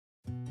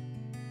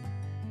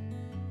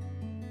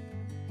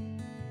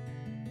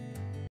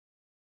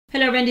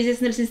Hello everyone, this is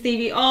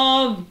NielsensTV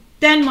of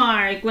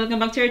Denmark. Welcome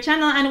back to our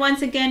channel, and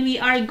once again we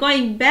are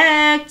going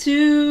back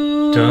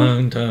to...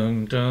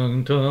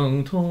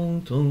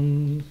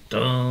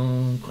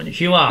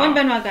 Konnichiwa.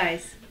 Konbanwa,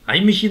 guys.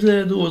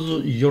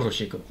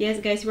 Yes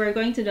guys, we're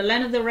going to the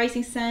land of the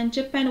rising sun,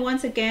 Japan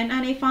once again,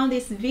 and I found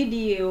this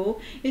video.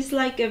 It's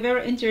like a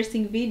very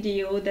interesting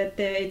video that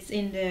it's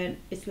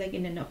like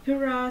in an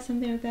opera,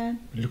 something like that.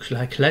 Looks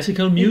like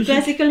classical music.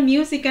 Classical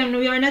music, and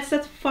we are not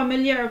so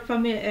familiar,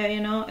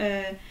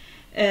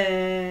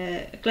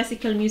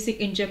 classical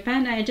music in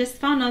Japan. I just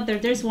found out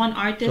that there's one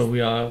artist. So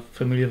we are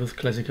familiar with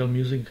classical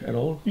music at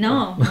all?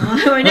 No,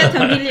 we're not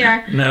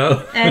familiar.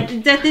 No.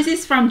 That this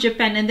is from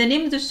Japan, and the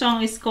name of the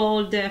song is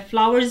called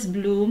 "Flowers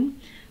Bloom"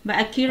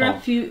 by Akira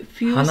Fuse.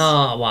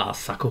 Hana wa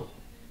Saku.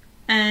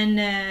 And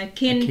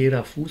Ken.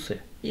 Akira Fuse.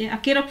 Yeah,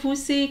 Akira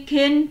Fuse,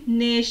 Ken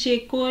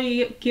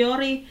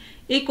Nishikori,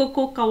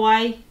 Ikuko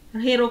Kawai,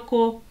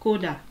 Hiroko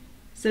Kouda.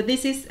 So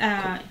this is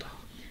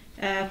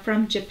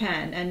from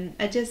Japan, and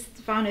I just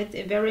found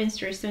it very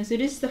interesting. So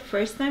this is the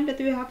first time that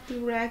we have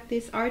to react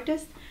this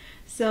artist.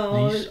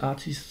 So these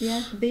artists.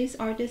 Yeah, these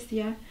artists.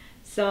 Yeah.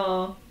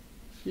 So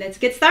let's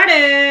get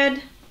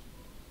started.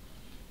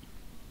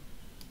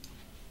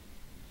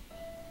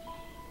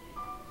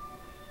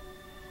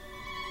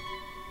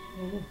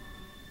 Oh.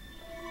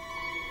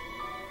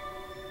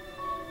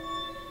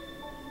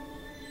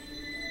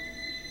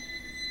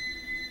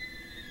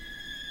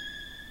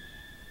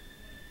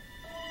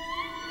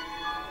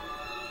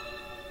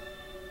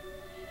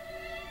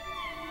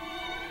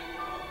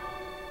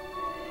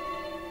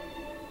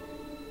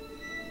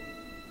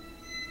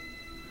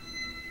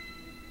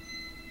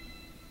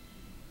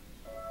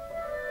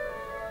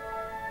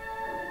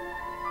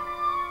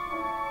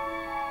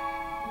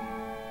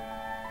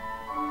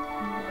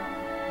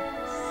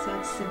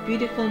 Such a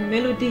beautiful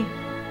melody.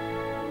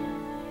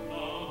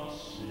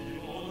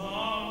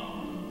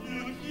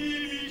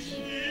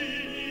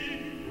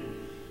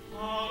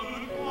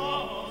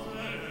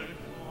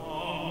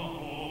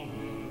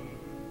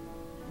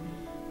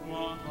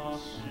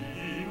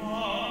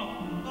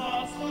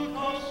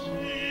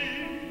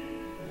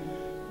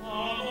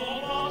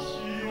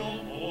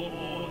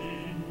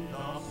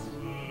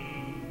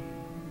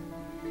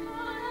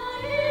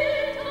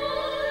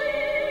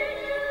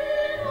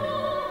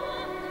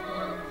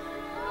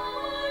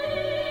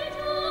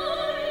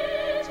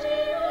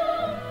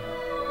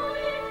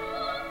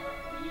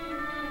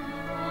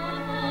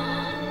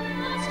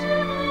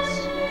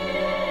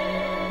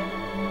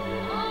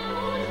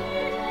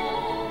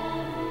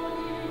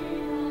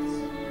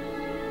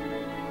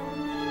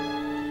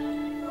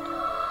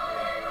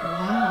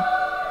 Wow.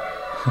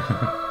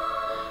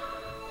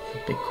 A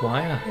big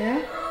choir.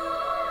 Yeah.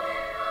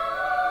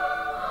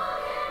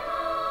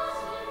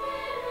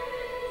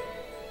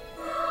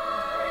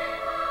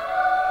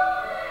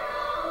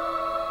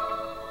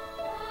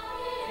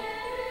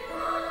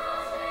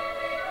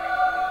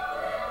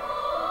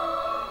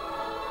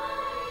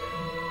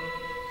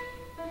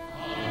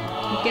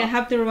 Okay, I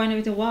have to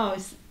remind you, wow,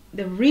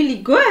 they're really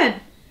good.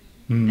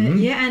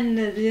 Yeah, and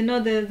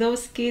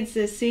those kids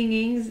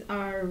singing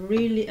are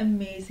really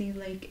amazing.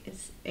 Like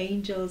it's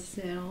angels,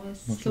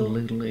 It's so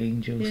little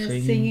angels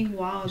singing.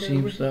 Wow,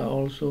 seems there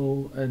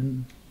also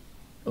an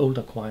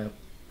older choir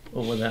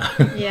over there.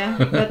 Yeah,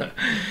 but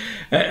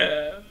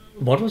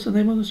what was the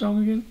name of the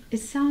song again? It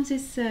sounds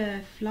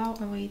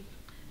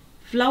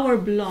flower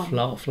bloom.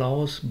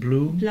 Flowers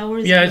bloom.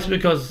 Flowers. Yeah, bloom. it's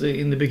because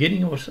in the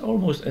beginning it was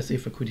almost as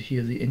if I could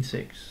hear the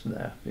insects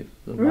there with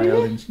the really?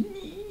 violins.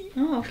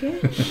 Oh, okay.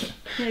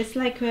 Yeah, it's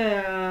like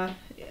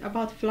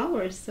about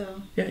flowers.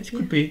 So yeah, it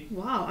could be.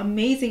 Wow,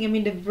 amazing! I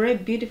mean, the very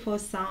beautiful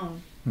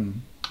sound.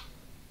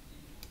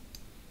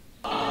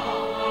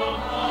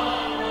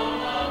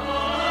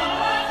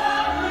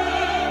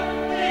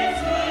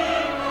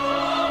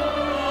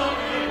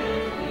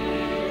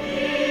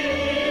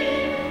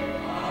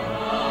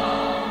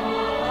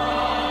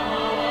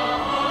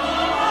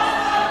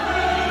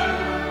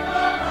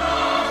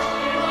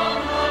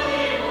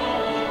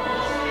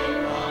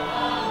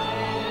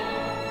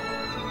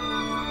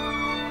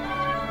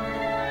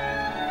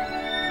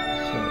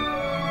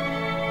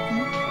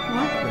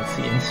 That's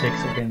the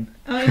insects again.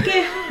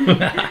 Okay.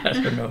 I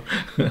don't know.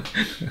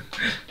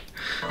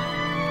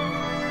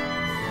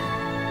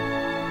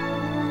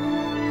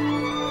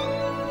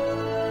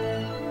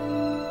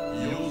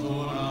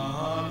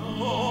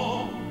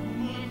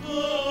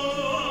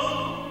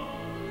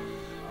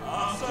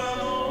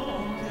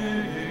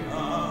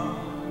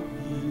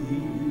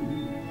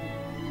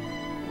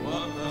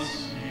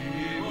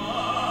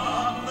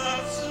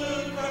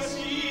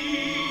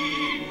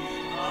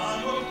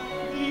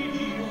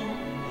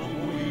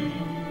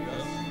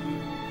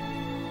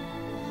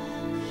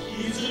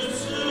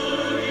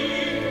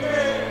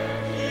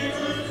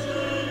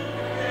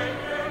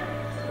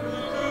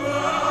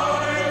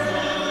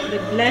 The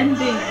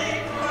blending.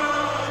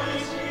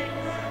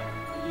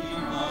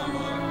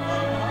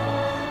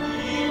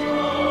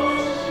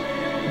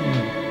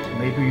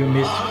 Maybe you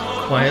missed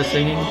choir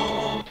singing?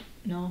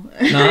 No,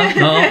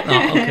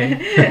 Okay.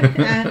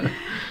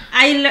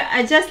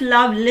 I just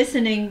love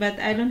listening, but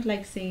I don't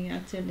like singing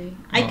actually.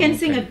 I can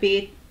sing a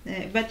bit,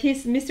 but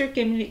Mr.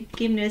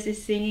 Kim Nils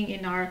is singing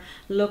in our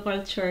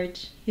local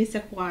church. He's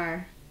a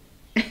choir.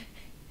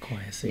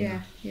 Choir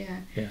singer.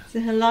 Yeah. So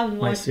he loves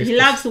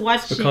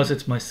watching. Because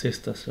it's my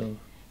sister, so.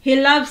 He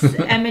loves.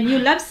 I mean, you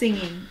love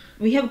singing.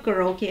 We have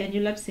karaoke, and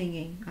you love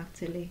singing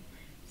actually.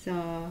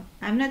 So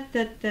I'm not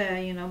that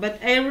but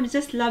I would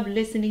just love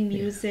listening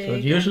music. So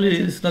usually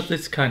it's not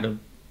this kind of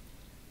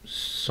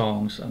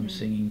songs I'm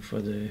singing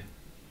for the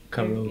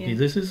karaoke.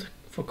 This is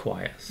for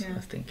choirs, I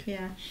think.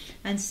 Yeah,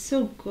 and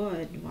so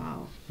good.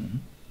 Wow.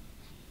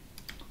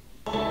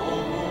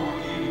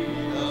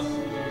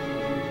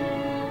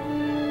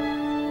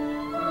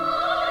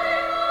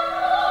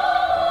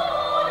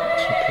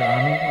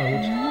 Soprano, I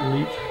would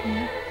believe.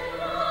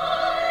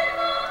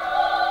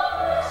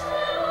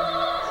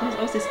 She's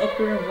also this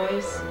opera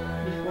voice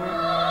before.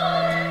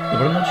 But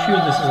I'm not sure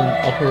this is an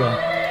opera.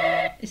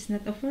 It's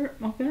not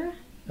opera?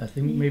 I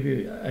think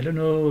maybe, I don't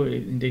know,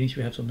 in Danish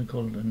we have something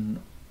called an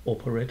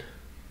operette.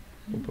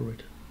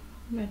 Operette.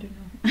 I don't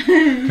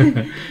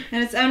know.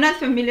 And I'm not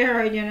familiar,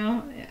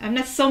 I'm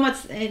not so much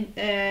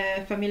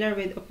familiar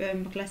with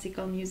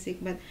classical music,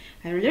 but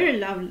I really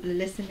love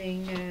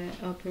listening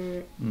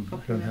opera. I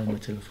don't have my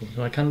telephone,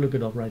 so I can't look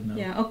it up right now.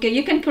 Yeah, okay,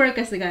 you can correct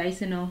us,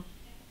 guys,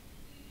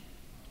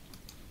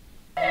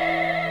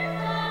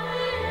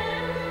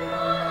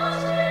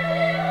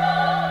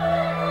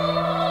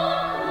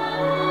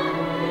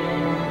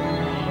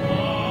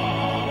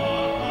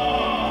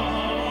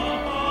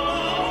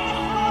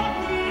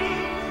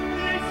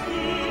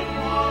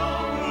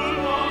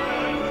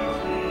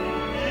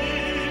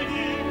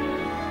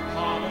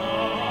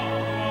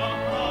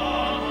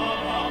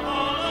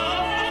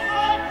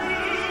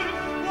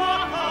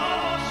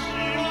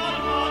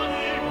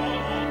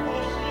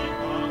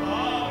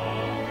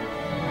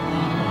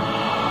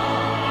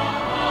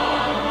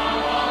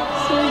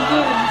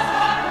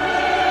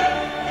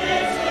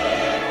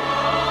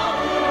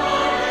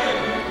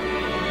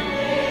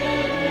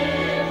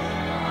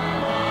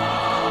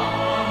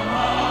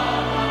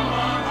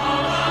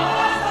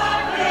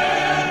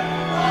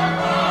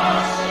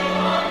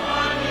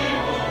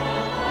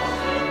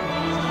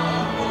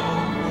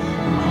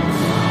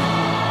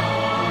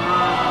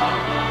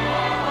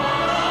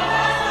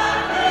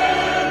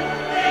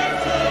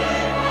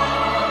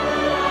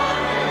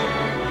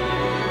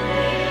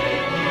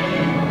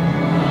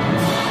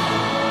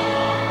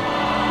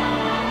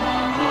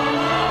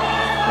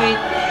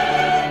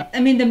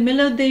 I mean, the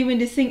melody when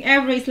they sing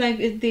it's like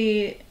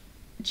the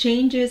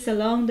changes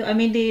along the. I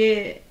mean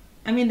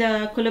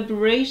the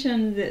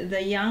collaboration,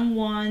 the young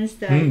ones,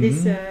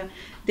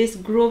 this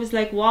groove is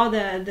like wow.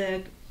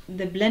 The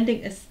blending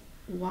is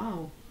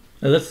wow.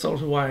 That's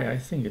also why I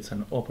think it's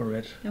an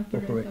operette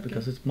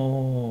because it's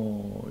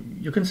more.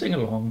 You can sing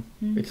along.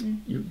 It's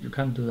you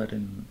can't do that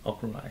in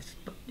opera,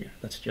 but yeah,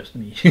 that's just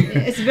me.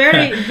 It's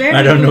very very.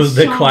 I don't know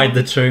quite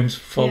the terms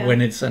for when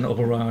it's an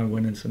opera and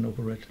when it's an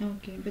operette.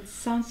 Okay, but it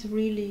sounds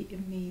really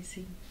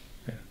amazing.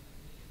 Yeah,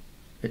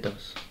 it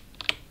does.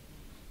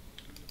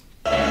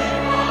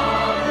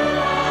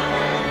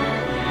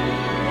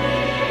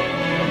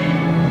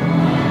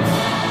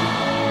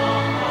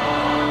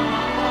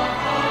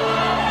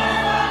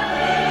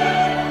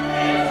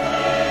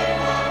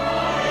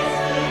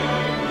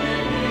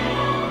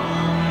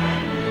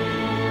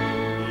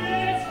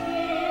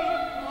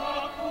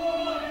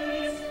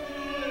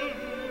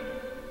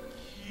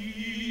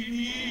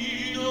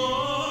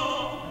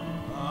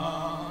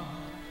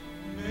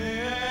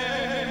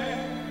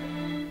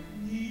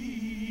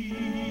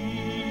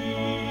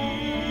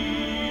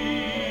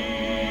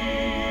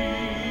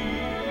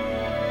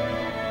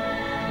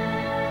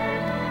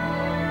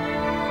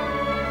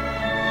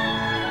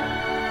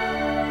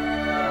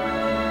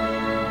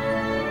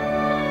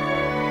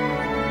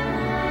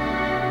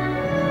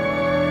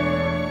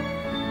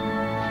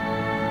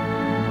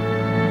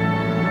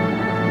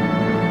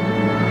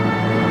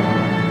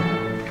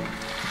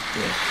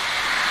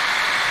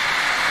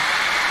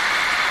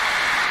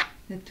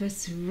 That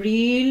was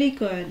really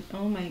good.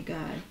 Oh my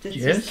god, that's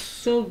just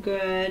so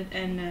good,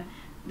 and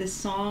the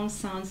song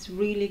sounds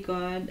really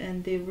good,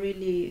 and they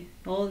really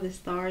all the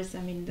stars.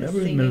 I mean, the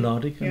very singing.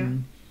 melodic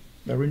and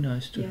very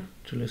nice to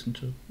listen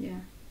to.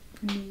 Yeah,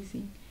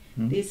 amazing.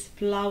 These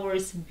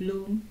flowers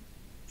bloom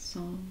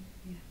song.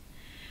 Yeah.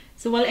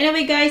 So well,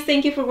 anyway, guys,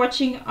 thank you for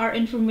watching our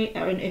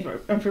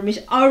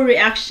our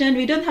reaction.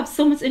 We don't have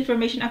so much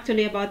information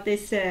actually about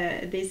this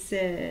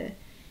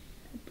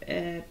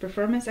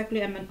performance.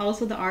 Actually, I'm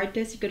also the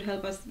artist. You could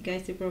help us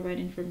guys to provide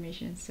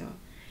information. So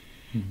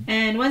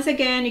and once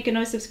again, you can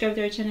always subscribe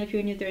to our channel if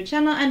you're new to our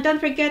channel, and don't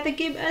forget to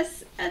give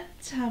us a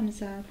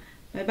thumbs up.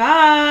 Bye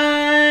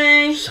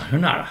bye.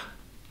 Sayonara.